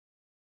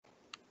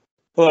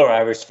Hello,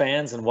 Irish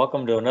fans, and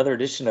welcome to another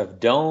edition of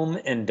Dome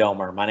and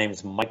Domer. My name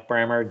is Mike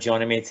Brammer.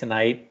 Joining me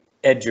tonight,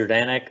 Ed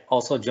Jordanek.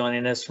 Also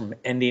joining us from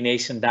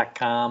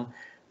ndnation.com,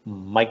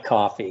 Mike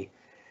Coffey.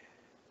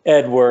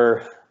 Ed,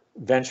 we're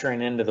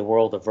venturing into the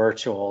world of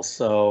virtual,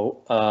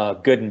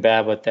 so good and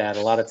bad with that.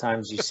 A lot of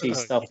times you see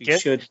stuff you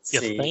shouldn't You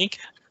see. think?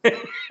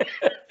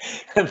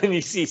 And then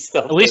you see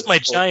stuff. At least my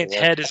that's supposed to giant work.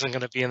 head isn't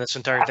going to be in this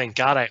entire thing.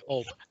 God, I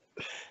hope.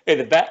 Hey,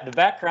 the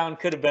background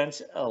could have been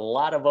a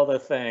lot of other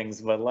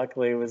things, but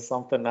luckily it was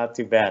something not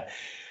too bad.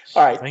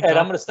 All right, Thank Ed, God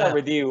I'm going to for start that.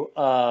 with you.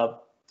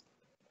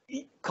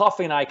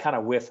 Coffee and I kind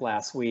of whiffed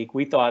last week.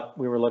 We thought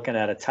we were looking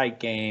at a tight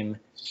game.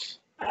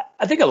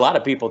 I think a lot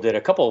of people did.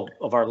 A couple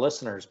of our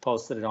listeners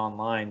posted it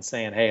online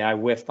saying, "Hey, I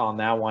whiffed on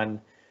that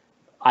one.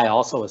 I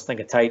also was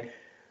thinking tight."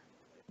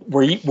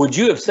 Would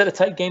you have said a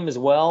tight game as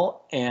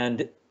well?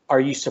 And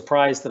are you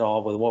surprised at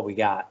all with what we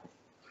got?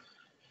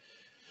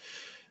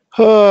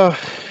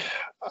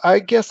 I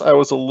guess I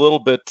was a little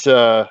bit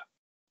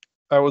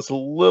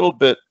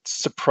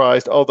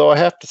surprised. Although I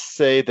have to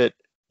say that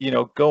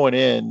going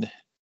in,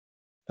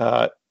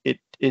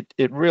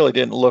 it really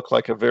didn't look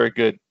like a very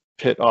good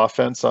Pitt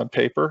offense on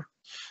paper,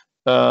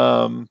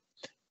 and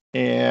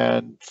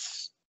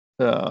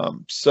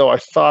so I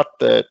thought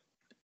that.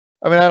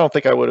 I mean, I don't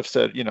think I would have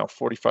said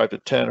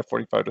 45-10 or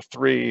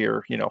 45-3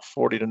 or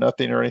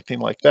 40-0 or anything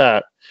like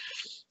that.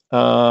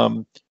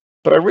 But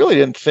I really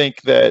didn't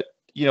think that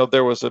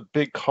there was a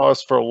big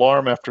cause for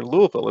alarm after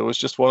Louisville. It was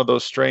just one of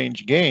those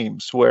strange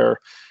games where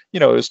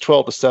it was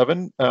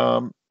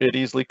 12-7. It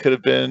easily could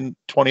have been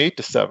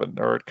 28-7,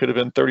 or it could have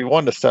been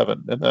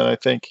 31-7. And then I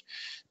think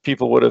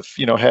people would have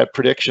had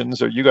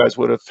predictions, or you guys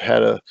would have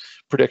had a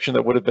prediction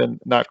that would have been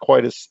not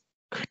quite as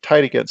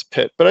tight against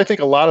Pitt. But I think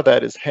a lot of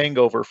that is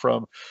hangover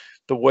from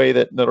the way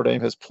that Notre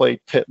Dame has played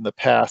Pitt in the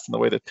past and the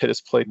way that Pitt has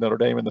played Notre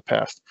Dame in the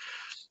past,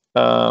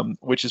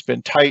 which has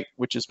been tight,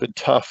 which has been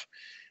tough.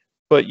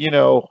 But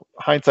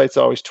hindsight's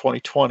always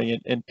 20/20,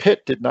 and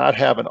Pitt did not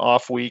have an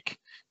off week.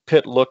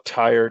 Pitt looked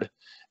tired.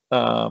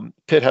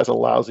 Pitt has a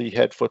lousy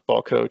head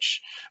football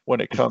coach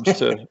when it comes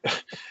to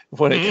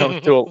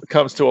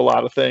comes to a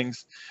lot of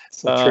things.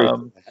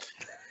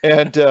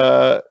 And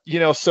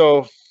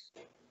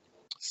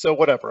so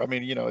whatever. I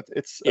mean,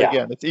 it's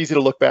again, it's easy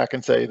to look back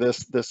and say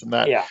this and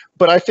that. Yeah.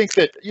 But I think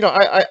that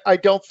I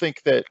don't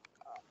think that.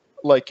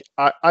 Like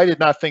I did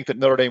not think that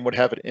Notre Dame would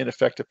have an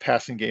ineffective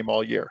passing game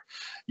all year.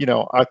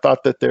 I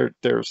thought that there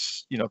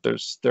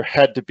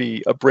had to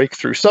be a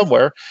breakthrough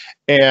somewhere,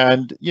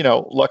 and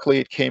luckily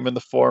it came in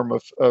the form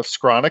of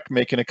Skronik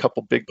making a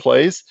couple big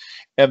plays,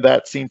 and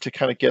that seemed to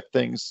kind of get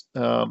things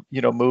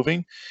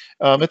moving.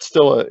 It's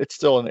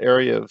still an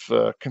area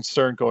of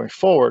concern going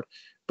forward,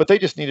 but they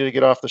just needed to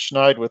get off the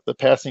schneid with the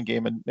passing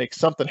game and make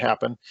something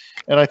happen,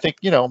 and I think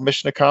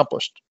mission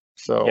accomplished.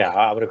 So yeah,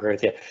 I would agree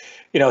with you.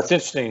 It's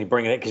interesting you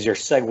bring it because you're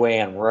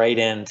segueing right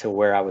into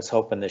where I was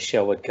hoping the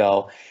show would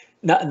go.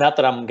 Not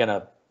that I'm going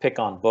to pick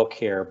on Book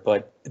here,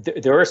 but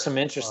there are some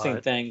interesting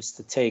things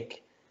to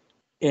take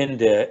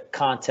into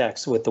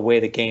context with the way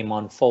the game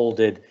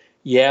unfolded.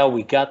 Yeah,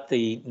 we got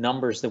the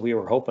numbers that we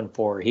were hoping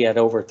for. He had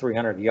over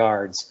 300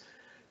 yards.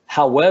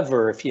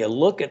 However, if you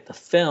look at the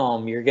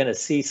film, you're going to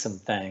see some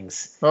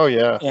things. Oh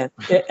yeah.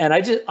 And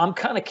I'm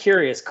kind of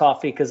curious,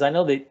 Coffee, because I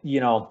know that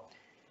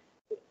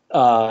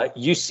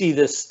you see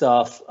this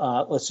stuff.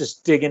 Let's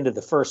just dig into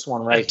the first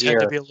one right here. I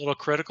tend to be a little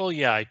critical.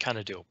 Yeah, I kind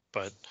of do.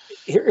 But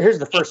here's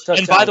the first touchdown.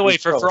 And by the way,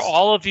 for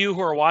all of you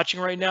who are watching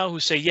right now who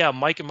say, yeah,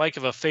 Mike and Mike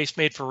have a face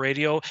made for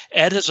radio,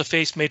 Ed has a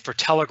face made for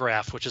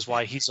telegraph, which is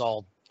why he's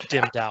all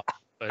dimmed out.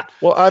 But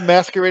well, I'm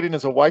masquerading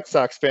as a White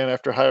Sox fan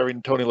after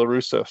hiring Tony La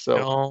Russa. So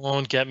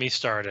don't get me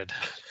started.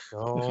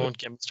 Don't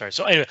get me started.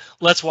 So anyway,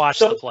 let's watch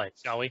the play,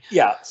 shall we?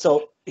 Yeah.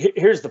 So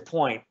here's the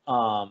point.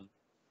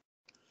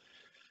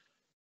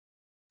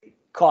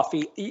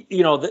 Coffee,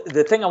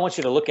 the thing I want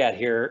you to look at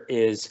here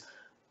is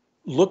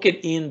look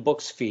at Ian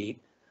Book's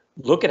feet.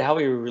 Look at how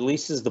he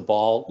releases the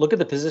ball. Look at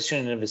the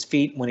positioning of his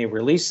feet when he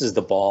releases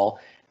the ball,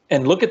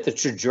 and look at the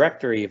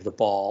trajectory of the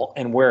ball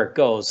and where it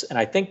goes. And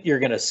I think you're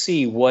going to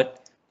see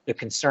what the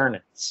concern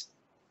is,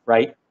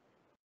 right?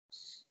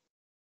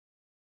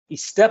 He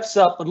steps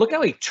up, but look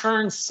how he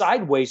turns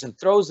sideways and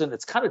throws, and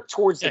it's kind of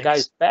towards the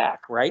guy's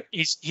back, right?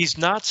 He's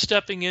not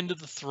stepping into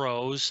the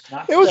throws.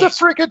 It was a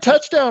freaking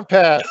touchdown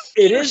pass.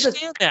 It is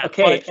that.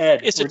 Okay,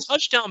 Ed. It's a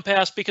touchdown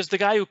pass because the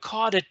guy who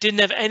caught it didn't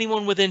have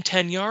anyone within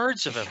 10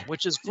 yards of him,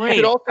 which is great.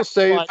 You could also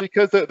say it's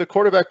because the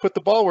quarterback put the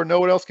ball where no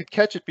one else could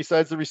catch it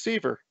besides the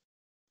receiver.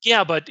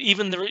 Yeah, but he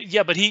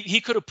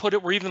could have put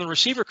it where even the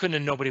receiver couldn't,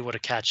 and nobody would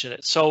have catched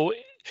it. So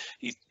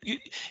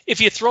if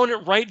he had thrown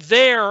it right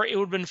there, it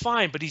would have been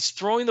fine. But he's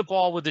throwing the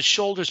ball with his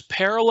shoulders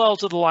parallel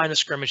to the line of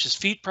scrimmage, his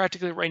feet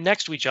practically right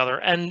next to each other.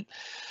 And,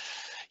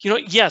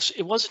 yes,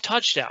 it was a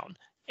touchdown.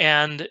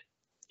 And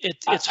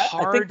it's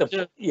hard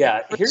to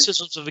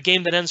criticisms of a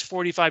game that ends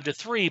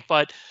 45-3,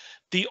 but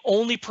the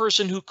only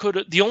person who could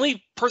have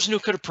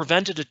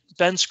prevented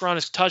Ben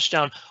Skronik's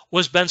touchdown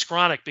was Ben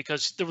Skronik,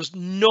 because there was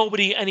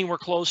nobody anywhere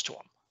close to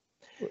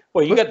him.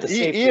 Well, you got the Listen,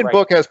 safety Ian right.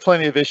 Book has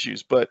plenty of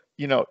issues, but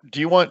do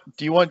you want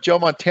Joe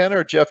Montana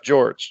or Jeff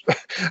George?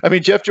 I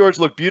mean, Jeff George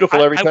looked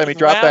beautiful every I time he would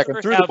dropped back and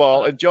rather threw the have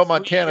ball, a and Joe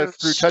Montana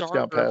three-year threw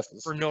touchdown starter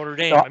passes. for Notre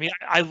Dame. No. I mean,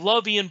 I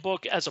love Ian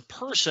Book as a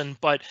person,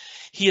 but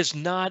he has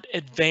not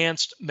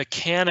advanced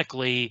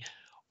mechanically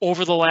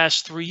over the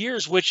last 3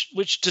 years,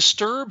 which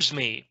disturbs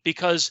me,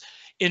 because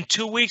in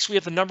 2 weeks we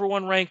have the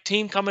 #1 ranked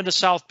team coming to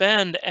South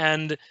Bend,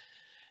 and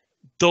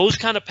those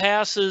kind of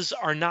passes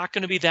are not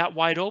going to be that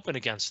wide open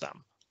against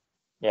them.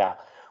 Yeah.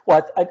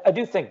 Well, I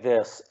do think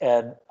this,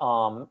 and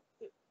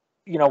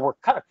we're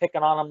kind of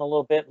picking on him a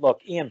little bit.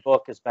 Look, Ian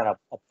Book has been a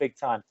big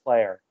time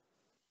player.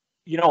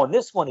 In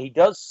this one, he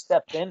does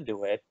step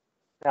into it.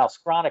 Now,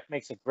 Skronik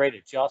makes a great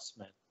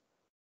adjustment,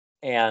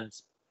 and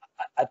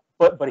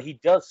but he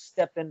does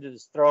step into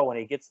this throw and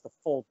he gets the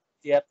full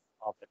depth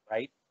of it,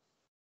 right?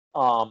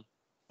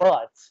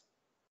 But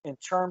in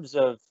terms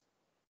of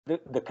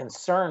the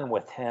concern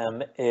with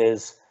him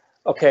is,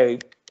 okay,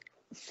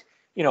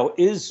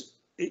 is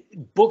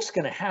Book's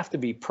going to have to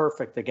be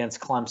perfect against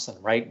Clemson,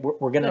 right?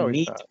 We're going to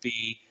need to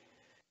be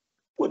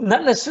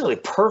not necessarily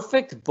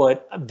perfect,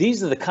 but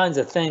these are the kinds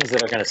of things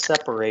that are going to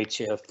separate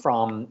you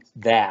from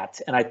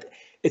that. And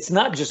it's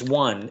not just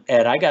one,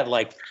 Ed. I got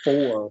like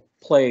 4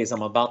 plays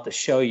I'm about to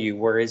show you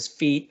where his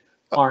feet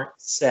aren't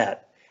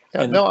set.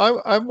 Yeah,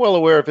 no, I'm well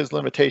aware of his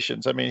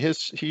limitations. I mean,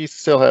 he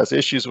still has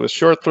issues with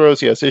short throws.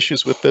 He has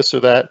issues with this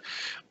or that.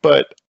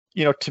 But,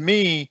 to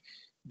me,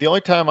 the only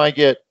time I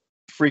get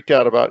freaked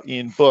out about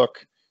Ian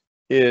Book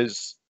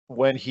is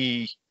when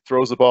he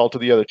throws the ball to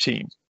the other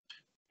team.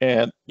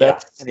 And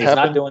that's and he's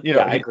happened, not doing,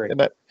 I agree.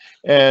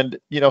 And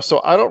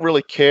so I don't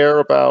really care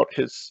about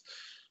his,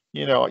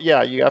 you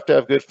have to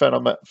have good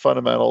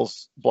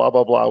fundamentals, blah,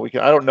 blah, blah.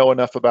 I don't know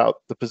enough about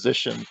the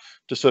position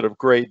to sort of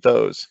grade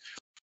those.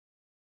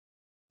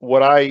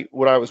 What I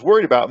was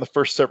worried about in the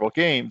first several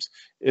games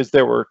is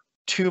there were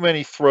too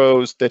many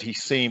throws that he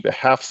seemed a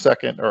half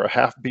second or a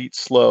half beat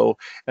slow,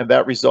 and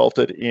that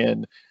resulted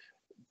in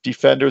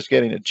defenders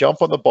getting a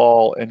jump on the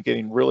ball and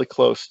getting really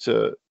close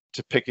to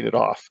picking it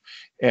off.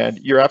 And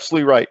you're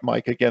absolutely right,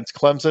 Mike. Against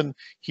Clemson,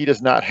 he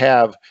does not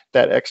have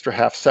that extra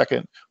half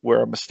second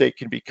where a mistake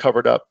can be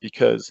covered up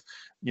because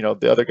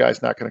the other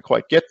guy's not going to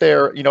quite get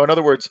there. In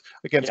other words,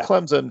 against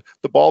Clemson,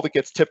 the ball that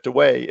gets tipped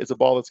away is a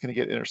ball that's going to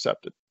get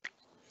intercepted.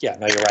 Yeah,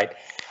 no, you're right.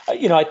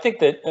 I think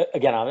that,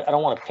 again, I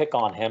don't want to pick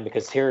on him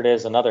because here it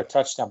is, another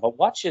touchdown. But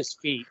watch his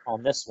feet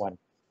on this one.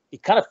 He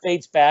kind of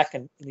fades back,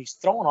 and he's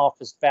throwing off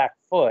his back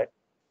foot.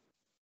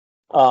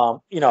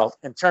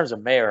 In terms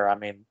of Mayer, I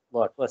mean,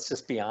 look, let's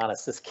just be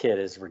honest. This kid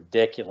is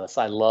ridiculous.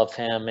 I love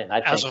him. And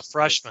I think as a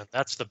freshman,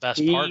 that's the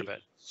best part of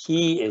it.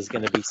 He is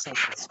going to be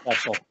something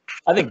special.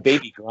 I think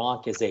Baby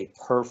Gronk is a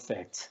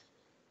perfect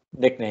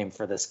nickname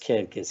for this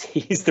kid because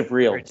he's the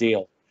real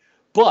deal.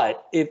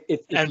 But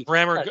if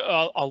Brammer,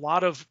 a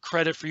lot of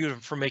credit for you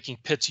for making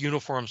Pitt's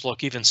uniforms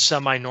look even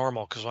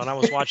semi-normal. Because when I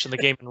was watching the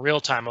game in real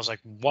time, I was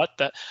like, "What?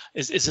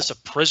 Is this a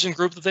prison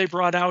group that they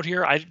brought out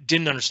here?" I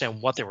didn't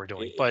understand what they were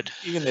doing. But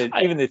even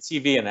the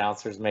TV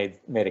announcers made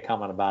a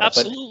comment about it.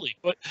 Absolutely.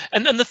 But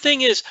and then the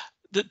thing is,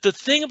 the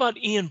thing about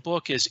Ian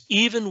Book is,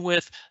 even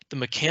with the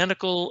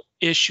mechanical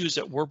issues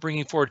that we're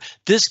bringing forward,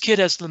 this kid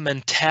has the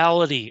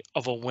mentality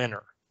of a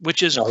winner,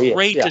 which is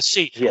great to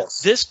see.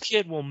 Yes. This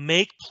kid will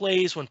make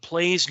plays when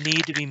plays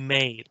need to be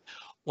made.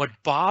 What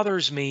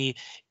bothers me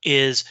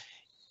is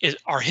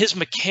are his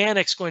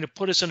mechanics going to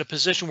put us in a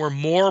position where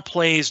more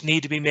plays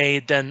need to be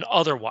made than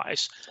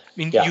otherwise? I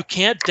mean, you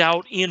can't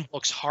doubt Ian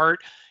Book's heart.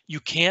 You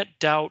can't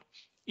doubt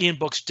Ian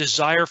Book's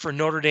desire for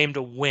Notre Dame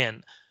to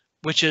win,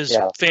 which is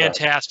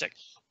fantastic.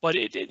 But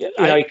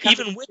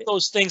even with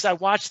those things, I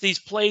watch these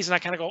plays and I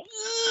kind of go,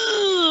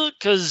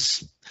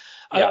 because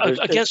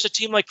against a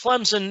team like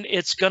Clemson,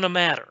 it's going to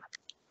matter.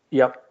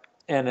 Yep,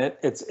 and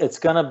it's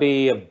going to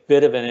be a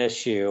bit of an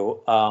issue.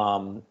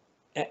 And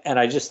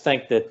I just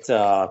think that,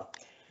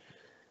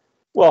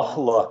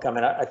 look, I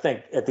mean, I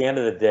think at the end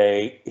of the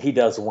day, he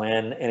does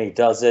win, and he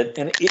does it.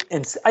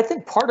 And I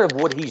think part of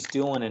what he's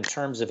doing in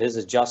terms of his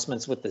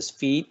adjustments with his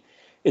feet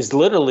is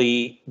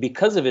literally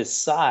because of his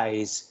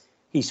size,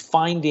 he's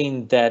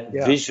finding that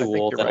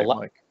visual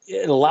that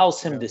it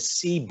allows him to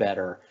see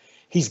better.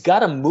 He's got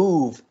to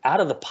move out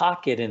of the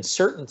pocket in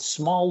certain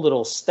small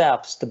little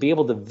steps to be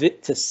able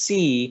to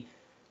see,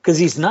 because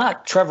he's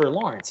not Trevor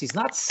Lawrence. He's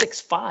not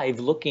 6'5"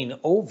 looking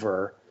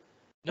over.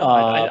 No,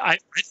 I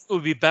think it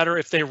would be better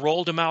if they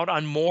rolled him out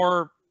on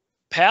more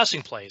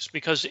passing plays,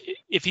 because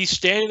if he's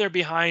standing there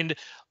behind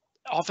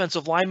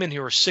offensive linemen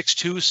who are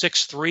 6'2",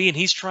 6'3", and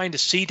he's trying to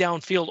see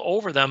downfield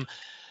over them,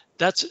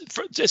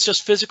 it's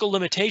just physical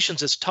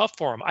limitations. It's tough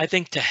for him. I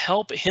think to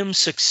help him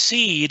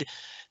succeed,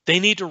 they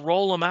need to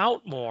roll him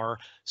out more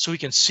so he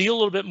can see a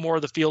little bit more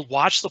of the field,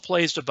 watch the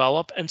plays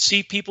develop, and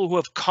see people who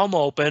have come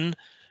open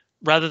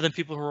rather than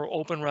people who are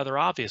open rather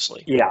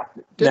obviously. Yeah.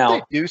 Didn't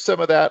they do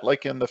some of that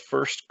like in the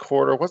first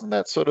quarter? Wasn't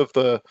that sort of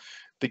the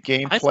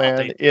game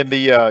plan in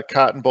the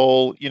Cotton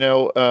Bowl,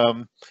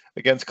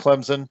 against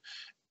Clemson?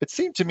 It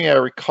seemed to me, I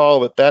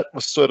recall that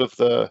was sort of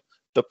the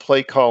the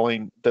play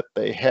calling that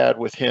they had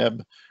with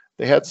him.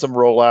 They had some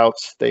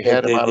rollouts. They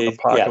had him out of the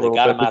pocket a little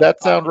bit. Did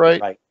that sound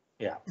right? Right.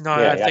 Yeah. No,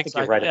 yeah, I think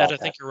you're right about Ed, I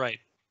that. think you're right.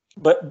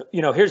 But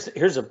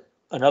here's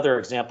another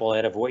example,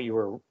 Ed, of what you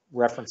were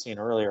referencing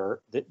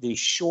earlier. The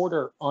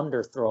shorter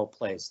underthrow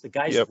plays. The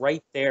guy's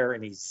right there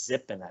and he's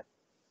zipping it.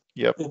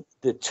 Yep.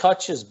 The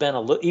touch has been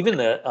a little. Even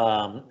the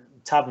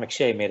Todd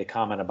McShay made a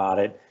comment about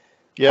it.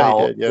 Yeah,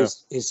 he did. Yeah.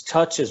 His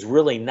touch has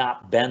really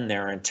not been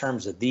there in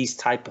terms of these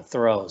type of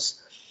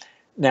throws.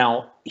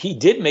 Now, he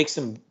did make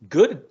some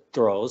good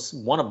throws.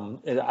 One of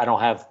them I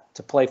don't have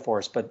to play for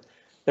us, but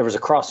there was a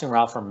crossing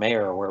route from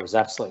Mayer where it was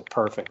absolutely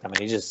perfect. I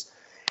mean,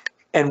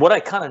 and what I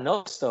kind of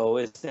noticed, though,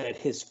 is that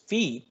his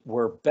feet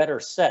were better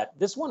set.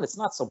 This one, it's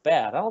not so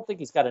bad. I don't think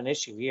he's got an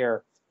issue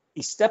here.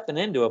 He's stepping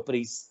into it, but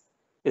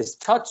his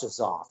touch is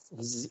off.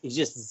 He's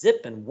just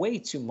zipping way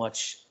too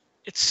much.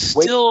 It's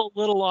still a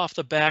little off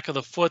the back of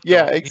the foot.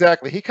 Yeah, though.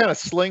 Exactly. He kind of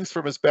slings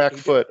from his back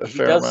foot a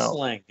fair amount. He does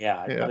sling.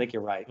 Yeah, I think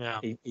you're right. Yeah.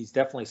 He's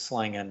definitely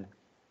slinging.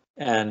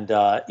 And,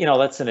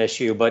 that's an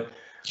issue. But,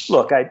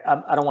 look, I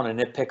don't want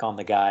to nitpick on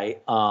the guy.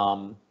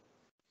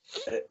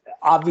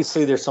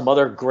 Obviously, there's some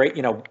other great,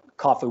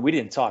 Coffee, we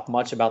didn't talk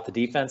much about the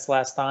defense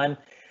last time.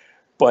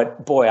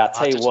 But, boy, I'll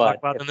tell you what. Talk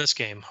about in this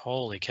game.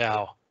 Holy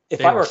cow.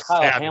 If I were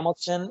Kyle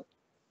Hamilton,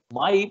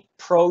 my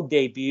pro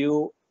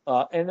debut,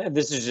 and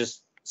this is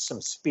just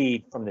some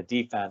speed from the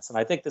defense, and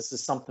I think this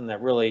is something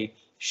that really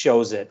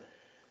shows it.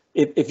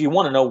 If you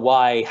want to know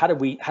why, how do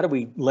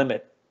we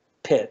limit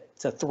Pitt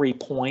to 3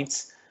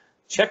 points?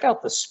 Check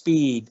out the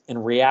speed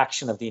and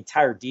reaction of the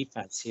entire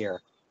defense here.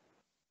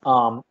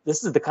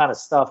 This is the kind of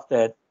stuff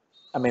that,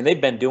 I mean,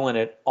 they've been doing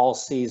it all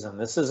season.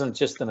 This isn't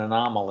just an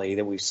anomaly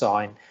that we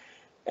saw,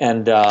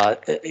 and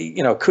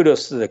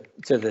kudos to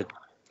the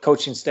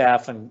coaching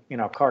staff and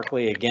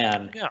Karkley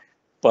again. Yeah.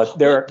 But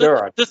there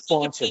are a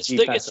bunch of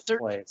defensive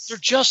plays. They're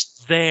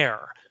just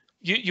there.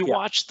 You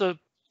watch the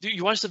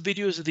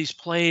videos of these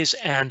plays,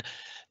 and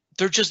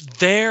they're just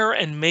there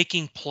and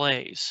making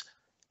plays.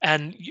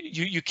 And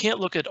you can't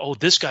look at, oh,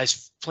 this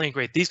guy's playing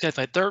great, these guys,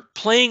 they're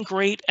playing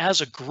great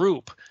as a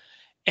group.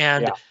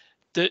 And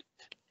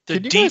the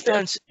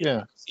defense,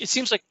 it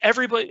seems like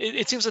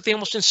it seems like they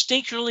almost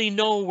instinctually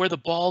know where the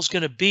ball's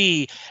going to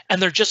be,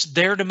 and they're just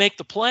there to make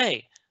the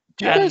play.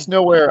 Do you guys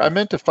know where? I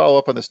meant to follow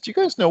up on this. Do you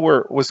guys know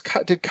where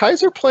did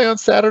Kaiser play on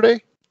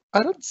Saturday?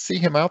 I don't see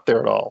him out there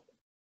at all.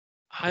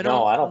 I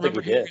don't think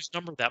he did. His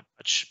number that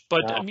much,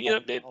 but No,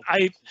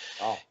 I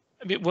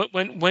mean,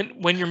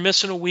 when you're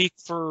missing a week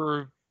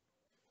for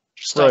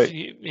stuff,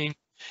 right.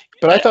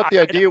 But I thought the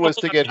idea was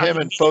to get him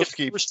and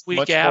Foskey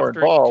much more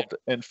involved,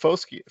 and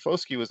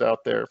Foskey was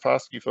out there,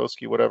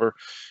 Foskey, whatever.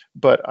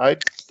 But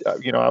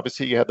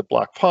obviously you had the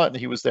block punt, and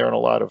he was there in a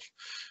lot of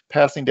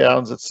passing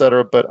downs,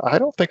 etc. But I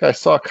don't think I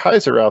saw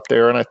Kaiser out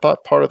there, and I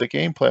thought part of the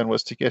game plan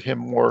was to get him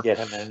more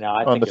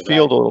on the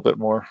field a little bit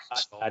more.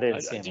 I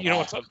didn't see him. You know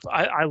what?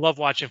 I love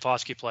watching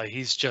Foskey play.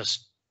 He's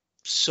just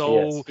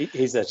so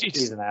he's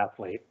an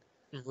athlete.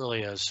 He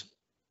really is.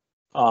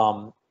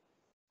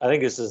 I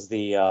think this is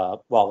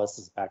this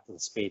is back to the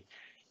speed.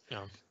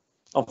 Yeah.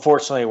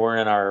 Unfortunately, we're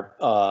in our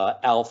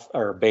alpha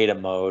or beta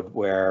mode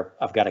where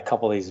I've got a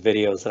couple of these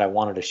videos that I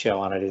wanted to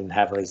show and I didn't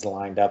have these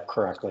lined up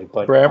correctly.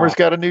 But Brammer's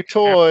got a new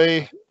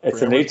toy.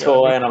 It's a new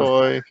toy,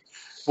 and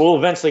we'll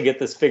eventually get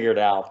this figured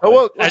out.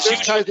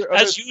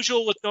 As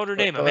usual with Notre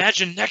Dame.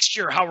 Imagine next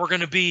year how we're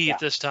going to be at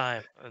this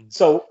time.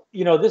 So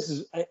this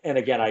is, and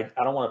again, I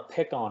don't want to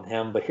pick on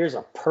him, but here's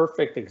a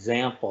perfect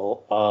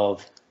example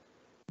of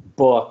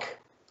Book.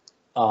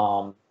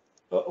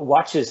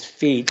 Watch his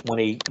feet when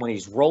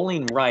he's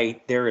rolling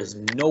right. There is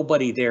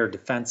nobody there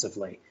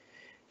defensively,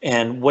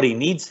 and what he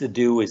needs to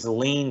do is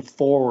lean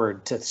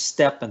forward to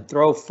step and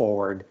throw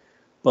forward.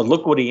 But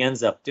look what he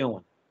ends up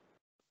doing.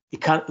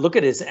 Look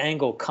at his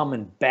angle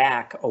coming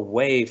back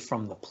away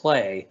from the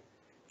play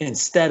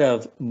instead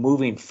of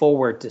moving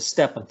forward to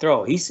step and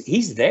throw.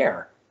 He's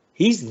there,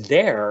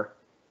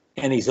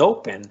 and he's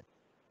open,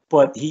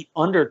 but he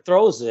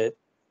underthrows it,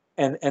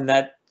 and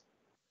that.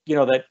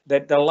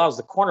 That allows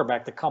the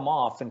cornerback to come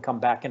off and come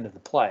back into the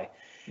play.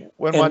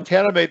 When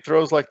Montana made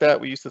throws like that,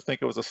 we used to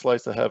think it was a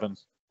slice of heaven.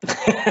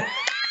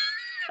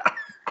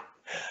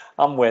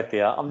 I'm with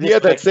you. He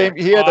had that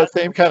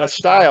same kind of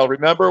style.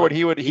 Remember when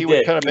he would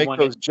kind of make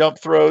those jump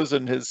throws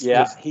and his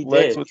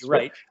legs would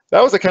right.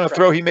 That was the kind of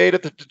throw he made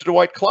at the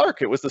Dwight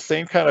Clark. It was the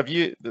same kind of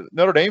view. The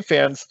Notre Dame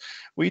fans,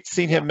 we'd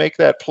seen him make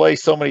that play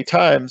so many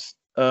times.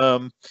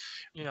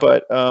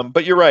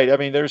 But you're right. I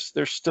mean, there's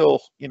still,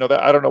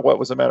 I don't know what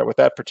was the matter with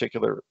that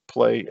particular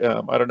play.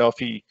 I don't know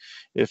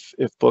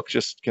if Book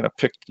just kind of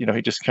picked,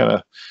 he just kind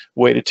of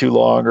waited too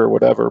long or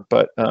whatever.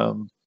 But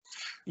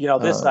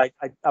this I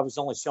was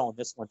only showing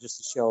this one just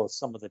to show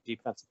some of the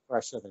defensive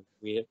pressure that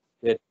we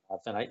did have,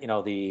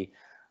 and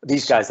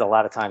these guys a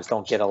lot of times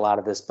don't get a lot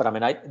of this, but I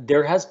mean,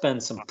 there has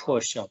been some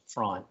push up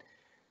front.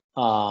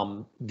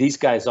 These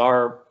guys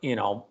are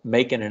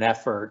making an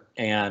effort,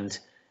 and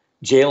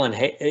Dalen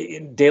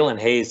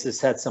Hayes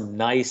has had some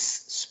nice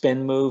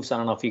spin moves. I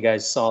don't know if you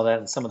guys saw that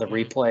in some of the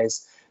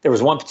replays. there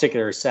was one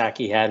particular sack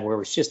he had where it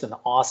was just an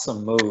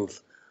awesome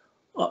move,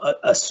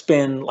 a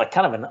spin, like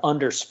kind of an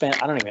underspin.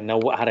 I don't even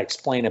know how to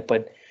explain it,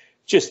 but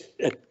just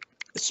a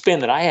spin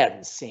that I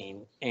hadn't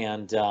seen.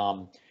 And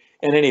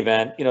in any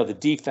event, the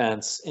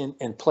defense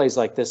in plays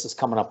like this is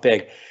coming up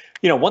big.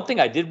 One thing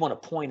I did want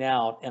to point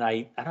out, and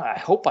I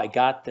hope I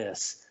got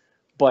this,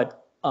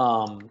 but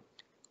let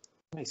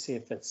me see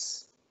if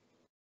it's.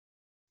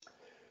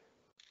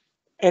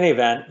 In any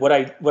event, what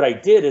I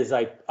did is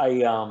I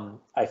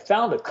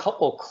found a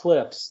couple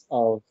clips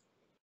of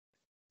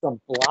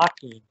some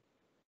blocking,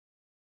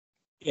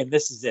 and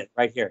this is it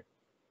right here.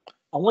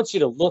 I want you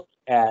to look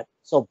at,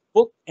 so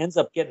Book ends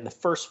up getting the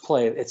first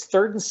play. It's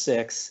 3rd and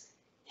 6.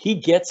 He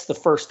gets the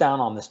first down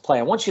on this play.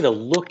 I want you to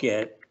look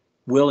at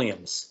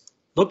Williams.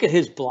 Look at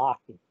his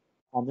blocking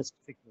on this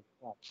particular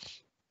play.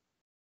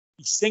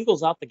 He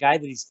singles out the guy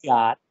that he's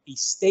got. He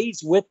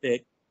stays with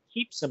it,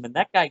 keeps him, and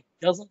that guy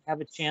doesn't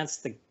have a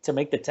chance to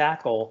make the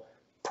tackle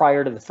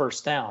prior to the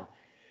first down.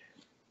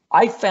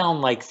 I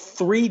found like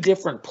 3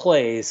 different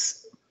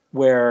plays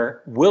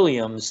where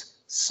Williams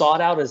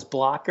sought out his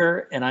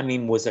blocker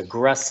and was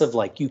aggressive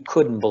like you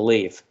couldn't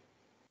believe.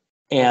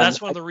 And that's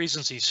one of the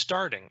reasons he's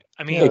starting.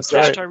 Chris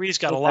Tyree's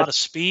got a lot of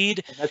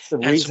speed and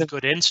some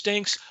good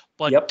instincts,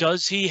 but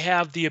does he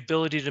have the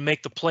ability to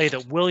make the play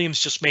that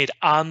Williams just made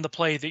on the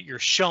play that you're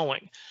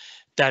showing?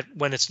 That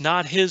when it's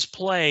not his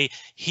play,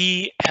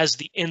 he has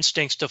the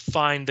instincts to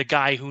find the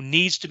guy who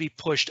needs to be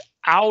pushed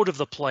out of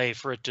the play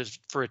for it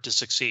to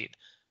succeed.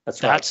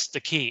 That's the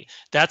key.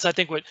 That's, I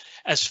think, what,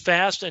 as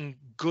fast and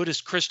good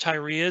as Chris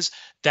Tyree is,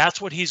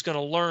 that's what he's going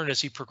to learn as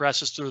he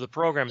progresses through the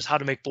program, is how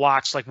to make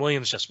blocks like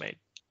Williams just made.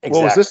 Exactly.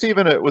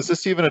 Well, was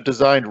this even a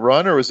designed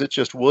run, or was it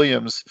just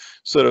Williams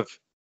sort of,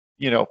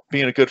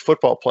 being a good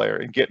football player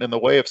and getting in the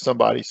way of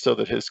somebody so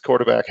that his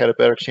quarterback had a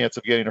better chance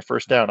of getting a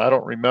first down? I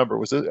don't remember.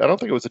 I don't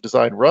think it was a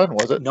designed run,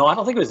 was it? No, I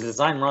don't think it was a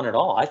designed run at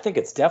all. I think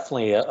it's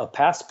definitely a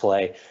pass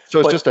play.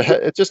 So it's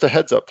just a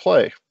heads up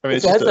play.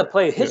 It's a heads up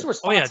play. His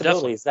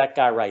responsibility is that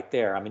guy right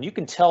there. You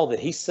can tell that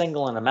he's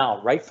singling him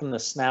out right from the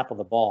snap of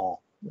the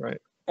ball.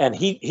 Right. And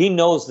he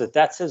knows that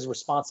that's his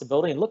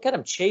responsibility. And look at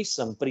him chase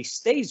him, but he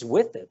stays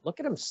with it. Look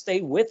at him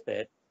stay with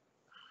it.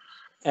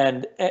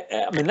 And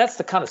that's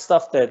the kind of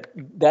stuff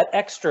that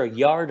extra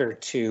yard or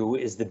two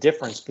is the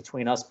difference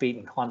between us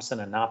beating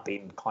Clemson and not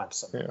beating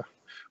Clemson.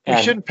 Yeah.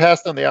 We shouldn't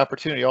pass on the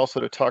opportunity also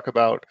to talk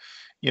about,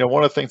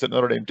 one of the things that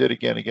Notre Dame did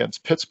again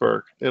against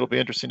Pittsburgh. It'll be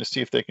interesting to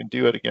see if they can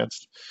do it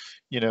against,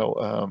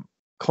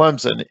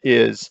 Clemson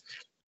is,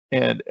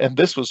 and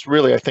this was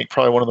really, I think,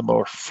 probably one of the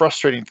more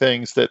frustrating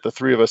things that the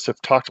 3 of us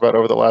have talked about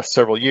over the last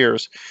several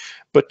years.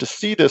 But to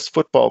see this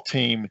football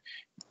team,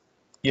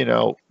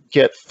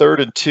 get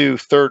 3rd and 2,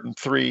 3rd and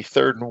 3,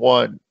 3rd and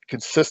 1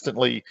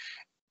 consistently,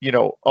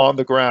 on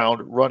the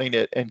ground running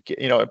it. And,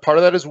 and part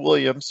of that is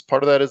Williams.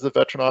 Part of that is the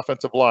veteran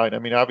offensive line.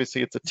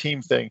 Obviously it's a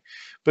team thing,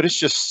 but it's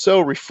just so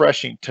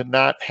refreshing to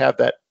not have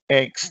that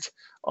angst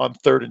on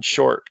 3rd and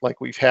short like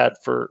we've had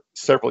for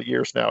several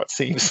years now, it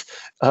seems.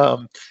 I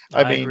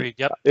agree.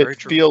 Yep,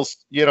 it feels,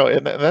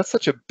 and that's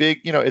such a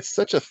big, it's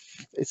such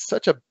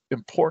a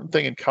important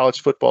thing in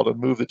college football to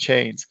move the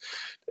chains,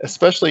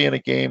 especially in a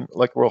game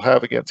like we'll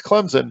have against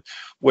Clemson,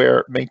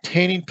 where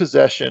maintaining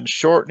possession,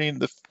 shortening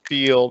the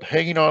field,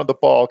 hanging on to the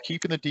ball,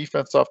 keeping the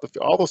defense off the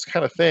field, all those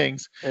kind of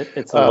things.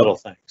 It's the little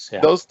things. Yeah.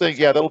 Those things,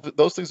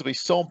 those things will be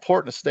so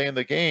important to stay in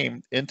the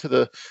game into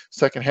the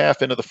second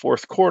half, into the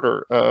fourth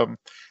quarter.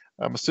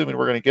 I'm assuming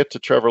we're going to get to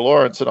Trevor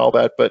Lawrence and all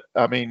that, but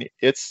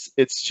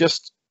it's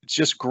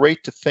just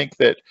great to think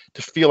that,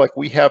 to feel like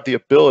we have the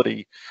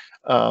ability.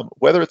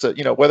 Whether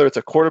it's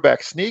a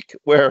quarterback sneak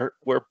where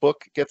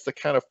Book gets the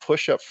kind of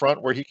push up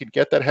front where he can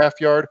get that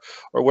half yard,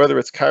 or whether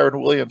it's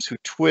Kyron Williams who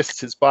twists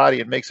his body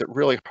and makes it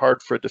really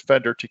hard for a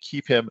defender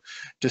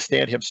to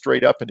stand him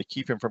straight up and to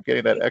keep him from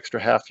getting that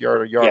extra half yard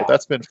or yard. Yeah.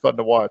 That's been fun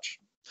to watch.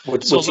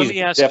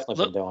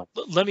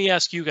 Let me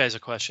ask you guys a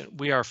question.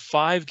 We are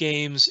 5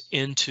 games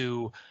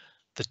into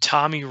the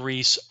Tommy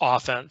Rees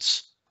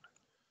offense.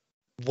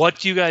 What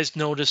do you guys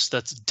notice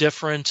that's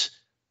different?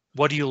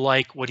 What do you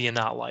like? What do you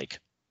not like?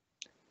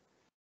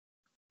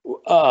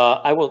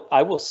 I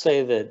will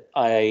say that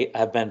I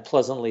have been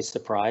pleasantly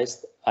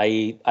surprised.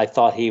 I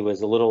thought he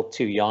was a little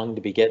too young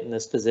to be getting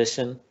this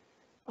position.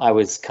 I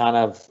was kind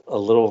of a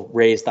little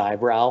raised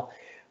eyebrow.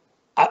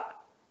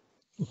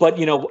 But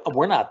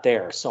we're not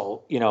there.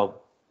 So,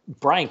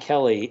 Brian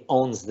Kelly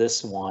owns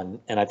this one,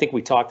 and I think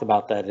we talked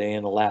about that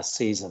in the last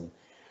season.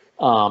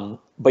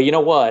 But you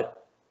know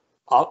what?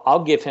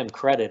 I'll give him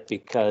credit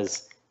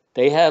because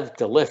they have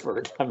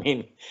delivered.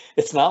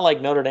 It's not like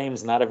Notre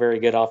Dame's not a very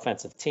good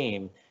offensive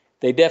team.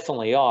 They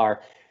definitely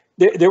are.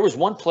 There was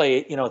one play,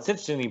 it's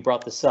interesting you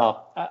brought this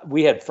up.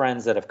 We had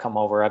friends that have come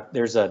over.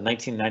 There's a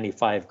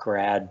 1995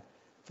 grad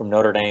from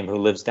Notre Dame who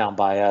lives down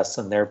by us,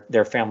 and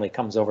their family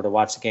comes over to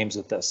watch the games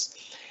with us.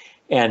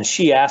 And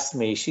she asked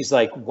me, she's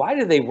like, why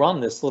do they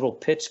run this little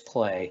pitch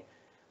play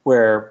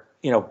where,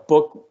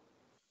 Book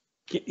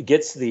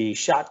gets the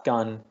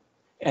shotgun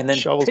and then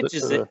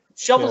pitches it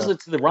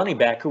to the running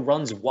back who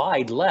runs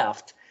wide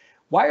left,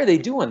 why are they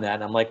doing that?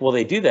 And I'm like, well,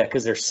 they do that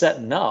because they're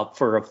setting up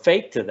for a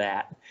fake to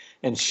that.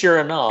 And sure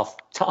enough,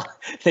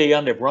 they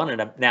end up running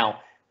it. Now,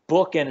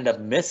 Book ended up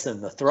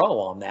missing the throw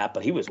on that,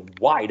 but he was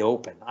wide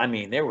open. I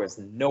mean, there was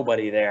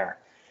nobody there.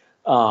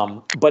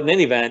 But in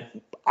any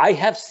event, I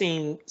have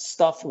seen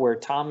stuff where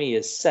Tommy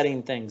is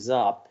setting things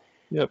up.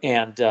 Yep.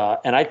 And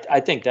I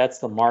think that's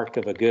the mark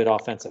of a good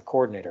offensive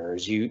coordinator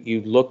is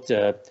you look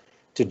to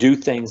do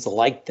things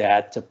like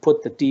that, to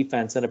put the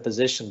defense in a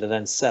position to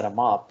then set them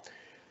up.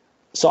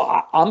 So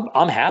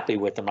I'm happy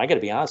with them. I got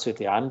to be honest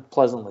with you. I'm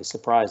pleasantly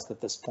surprised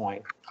at this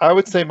point. I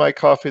would say, Mike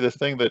Coffey, the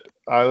thing that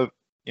I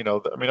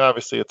mean,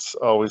 obviously it's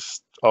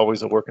always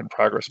a work in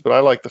progress, but I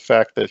like the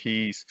fact that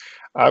he's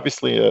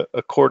obviously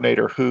a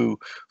coordinator who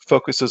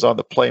focuses on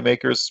the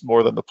playmakers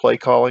more than the play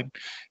calling.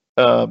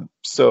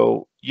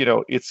 So,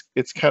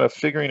 it's kind of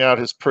figuring out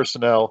his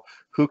personnel,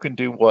 who can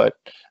do what,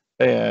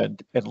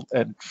 and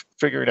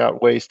figuring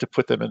out ways to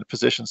put them in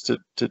positions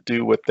to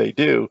do what they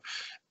do.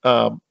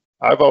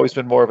 I've always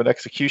been more of an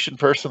execution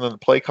person than the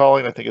play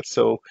calling. I think it's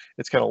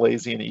kind of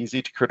lazy and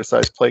easy to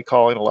criticize play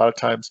calling. A lot of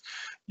times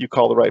you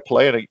call the right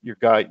play and an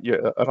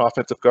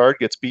offensive guard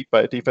gets beat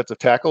by a defensive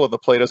tackle and the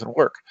play doesn't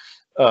work.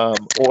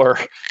 Or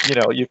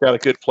you've got a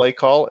good play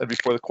call and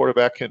before the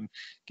quarterback can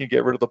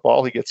get rid of the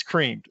ball, he gets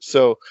creamed.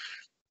 So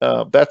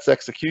that's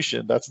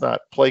execution. That's not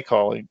play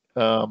calling.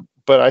 But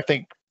I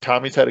think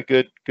Tommy's had a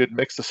good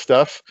mix of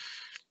stuff.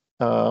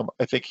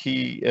 I think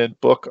he and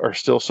Book are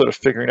still sort of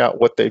figuring out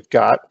what they've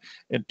got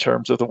in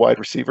terms of the wide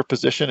receiver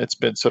position. It's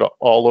been sort of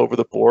all over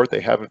the board.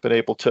 They haven't been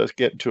able to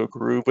get into a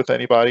groove with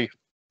anybody.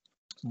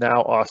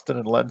 Now Austin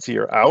and Lindsey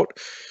are out.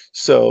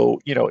 So,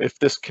 if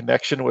this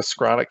connection with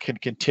Skronik can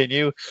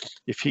continue,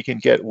 if he can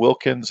get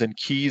Wilkins and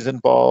Keys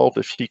involved,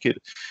 if he could,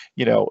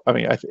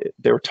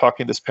 they were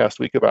talking this past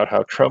week about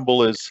how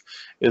Tremble is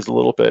a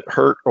little bit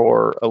hurt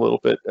or a little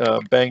bit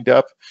banged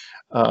up.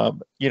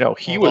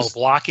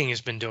 Blocking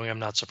has been doing, I'm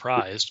not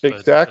surprised.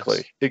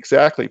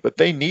 Exactly. But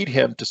they need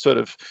him to sort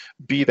of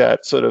be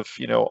that sort of,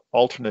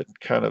 alternate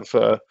kind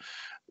of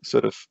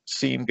sort of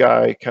seam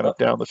guy, kind of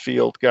down the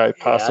field guy,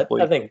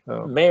 possibly. I think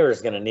Mayer's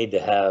going to need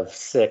to have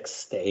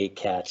 6 to 8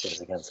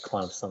 catches against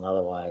Clemson.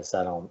 Otherwise,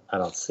 I don't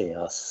see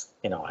us,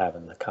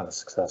 having the kind of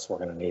success we're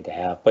going to need to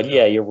have. But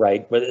yeah, you're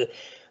right. But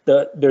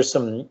there's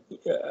some,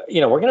 we're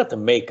going to have to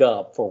make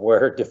up for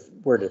where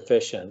we're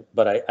deficient.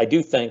 But I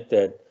do think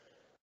that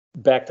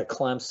back to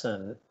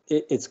Clemson,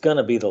 it's going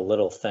to be the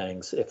little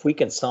things. If we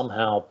can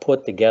somehow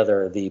put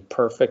together the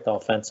perfect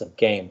offensive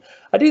game,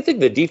 I do think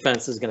the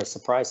defense is going to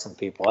surprise some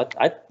people.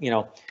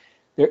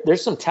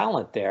 There's some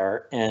talent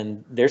there,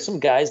 and there's some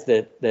guys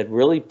that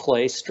really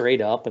play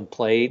straight up and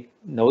play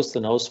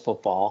nose-to-nose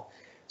football.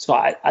 So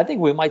I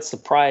think we might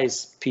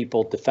surprise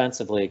people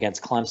defensively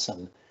against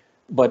Clemson,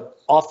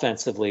 but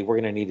offensively, we're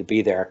going to need to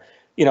be there.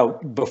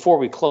 Before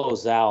we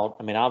close out,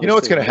 I mean, obviously,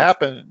 what's going to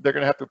happen? They're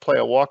going to have to play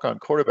a walk-on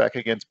quarterback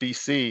against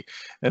BC,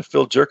 and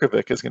Phil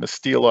Jerkovic is going to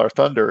steal our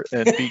thunder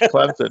and beat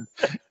Clemson,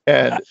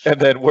 and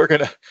then we're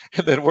going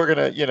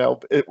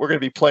to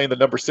be playing the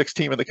number 6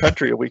 team in the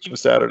country a week from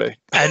Saturday.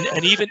 And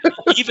even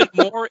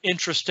more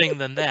interesting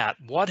than that,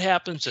 what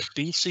happens if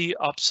BC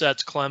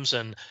upsets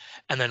Clemson,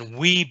 and then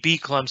we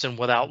beat Clemson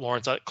without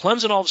Lawrence?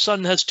 Clemson all of a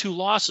sudden has 2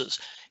 losses,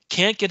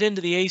 can't get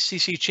into the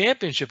ACC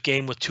championship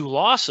game with 2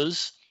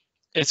 losses.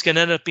 It's going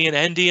to end up being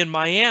ND and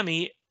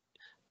Miami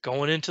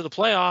going into the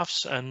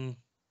playoffs, and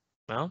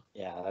that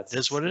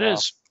is what it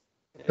is.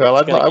 Well,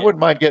 I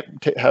wouldn't mind getting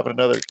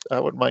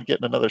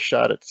another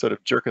shot at sort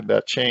of jerking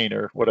that chain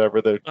or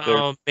whatever.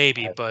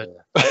 Maybe, but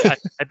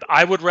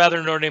I would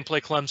rather Notre Dame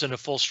play Clemson at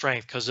full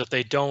strength, because if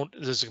they don't,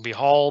 there's going to be a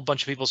whole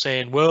bunch of people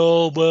saying,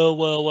 well.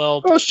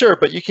 Well, sure,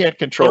 but you can't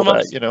control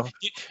that,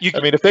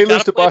 if they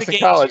lose to Boston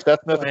College,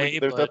 that's nothing.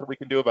 There's nothing we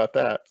can do about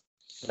that.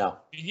 No,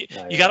 you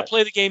got to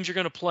play the games you're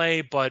going to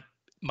play, but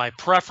my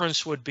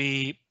preference would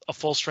be a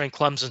full-strength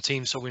Clemson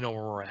team, so we know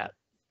where we're at.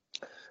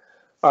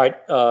 All right,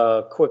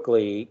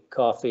 quickly,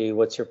 Coffee,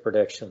 what's your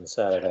prediction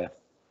Saturday?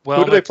 Well,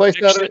 who do they play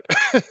Saturday?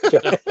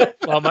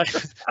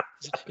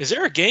 Is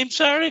there a game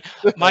Saturday?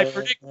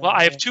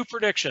 I have 2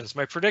 predictions.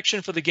 My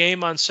prediction for the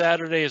game on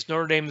Saturday is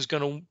Notre Dame is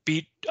going to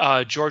beat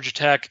Georgia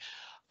Tech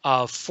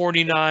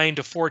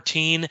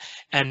 49-14,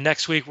 and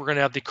next week we're going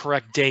to have the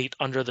correct date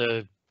under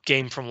the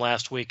game from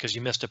last week because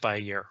you missed it by a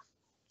year.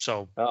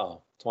 So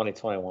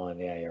 2021.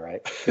 Yeah, you're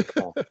right. Good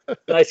call.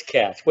 Nice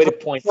catch. Way to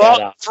point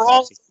that out. For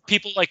all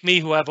people like me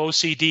who have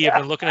OCD,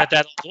 have been looking at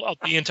that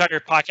the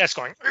entire podcast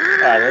going.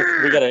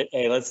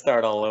 Let's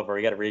start all over.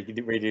 We got to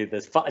redo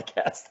this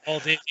podcast.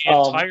 The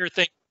entire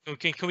thing.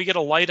 Can we get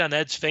a light on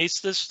Ed's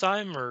face this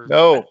time, or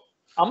no?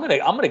 I'm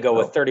gonna go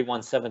with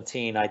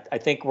 31-17. I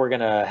think we're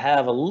gonna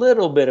have a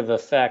little bit of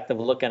effect of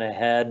looking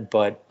ahead,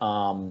 but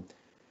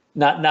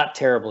not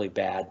terribly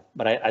bad.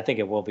 But I think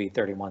it will be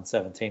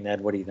 31-17.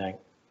 Ed, what do you think?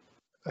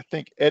 I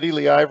think Eddie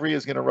Lee Ivory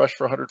is going to rush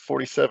for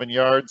 147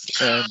 yards,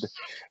 and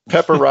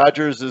Pepper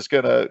Rogers is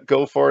going to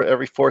go for it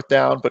every 4th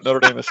down. But Notre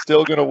Dame is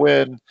still going to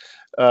win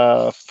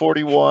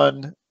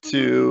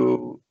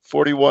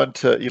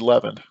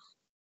 41-11.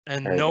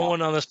 And There you no go.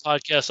 one on this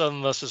podcast other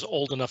than us is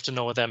old enough to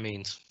know what that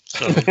means.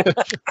 So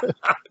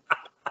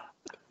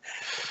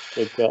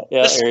Yeah,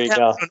 this there you happens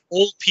go. when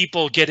old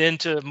people get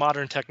into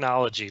modern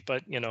technology,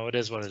 but it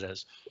is what it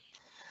is.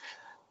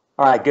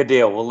 All right, good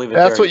deal. We'll leave it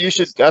That's there. what you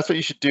should. That's what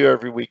you should do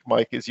every week,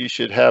 Mike. Is you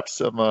should have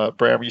some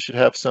Bram. You should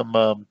have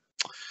some.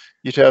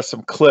 You should have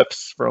some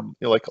clips from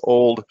like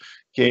old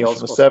games old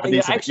from the school stuff.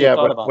 '70s. I actually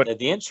thought about that.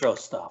 The intro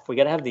stuff. We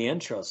got to have the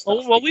intro stuff.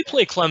 Oh, well, we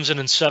played Clemson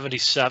in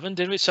 '77,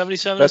 didn't we?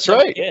 '77. That's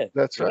right. Yeah,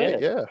 That's we right.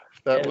 did. Yeah,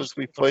 that Yeah. was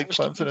we The played first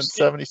Clemson in ones,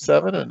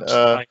 '77, and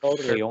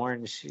Totally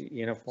orange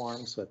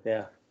uniforms with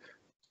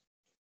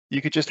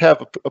you could just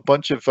have a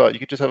bunch of you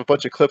could just have a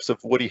bunch of clips of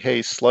Woody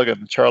Hayes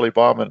slugging Charlie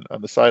Bauman on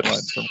the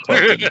sidelines from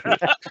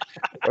Clemson,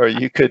 or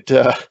you could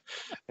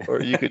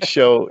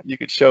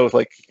show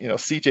like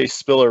C.J.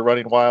 Spiller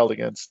running wild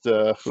against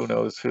who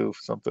knows who,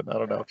 something, I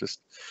don't know,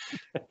 just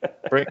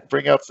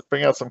bring out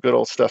some good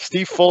old stuff.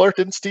 Steve Fuller,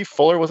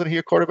 wasn't he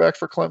a quarterback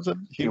for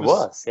Clemson? He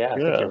was, yeah.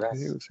 Yeah, I think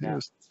he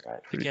was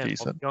right. pretty Again,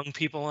 decent. young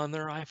people on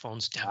their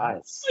iPhones have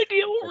Nice. no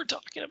idea what we're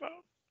talking about.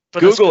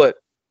 But Google it.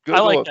 I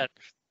like it.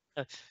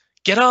 that.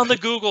 Get on the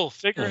Google,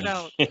 figure it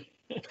out. All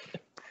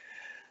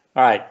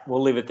right,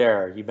 we'll leave it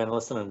there. You've been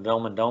listening to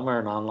Dome and Domer,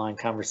 an online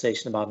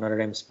conversation about Notre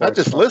Dame sports. Not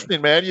just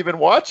listening, man. You've been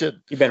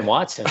watching. You've been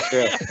watching.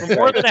 Sure. For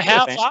more than a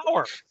half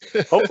hour.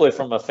 Hopefully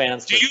from a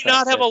fan's Do you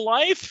not have a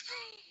life?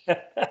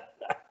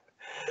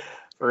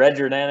 For Ed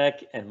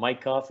Jordanek and Mike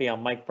Coffey,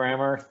 I'm Mike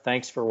Brammer.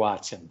 Thanks for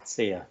watching.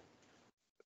 See ya.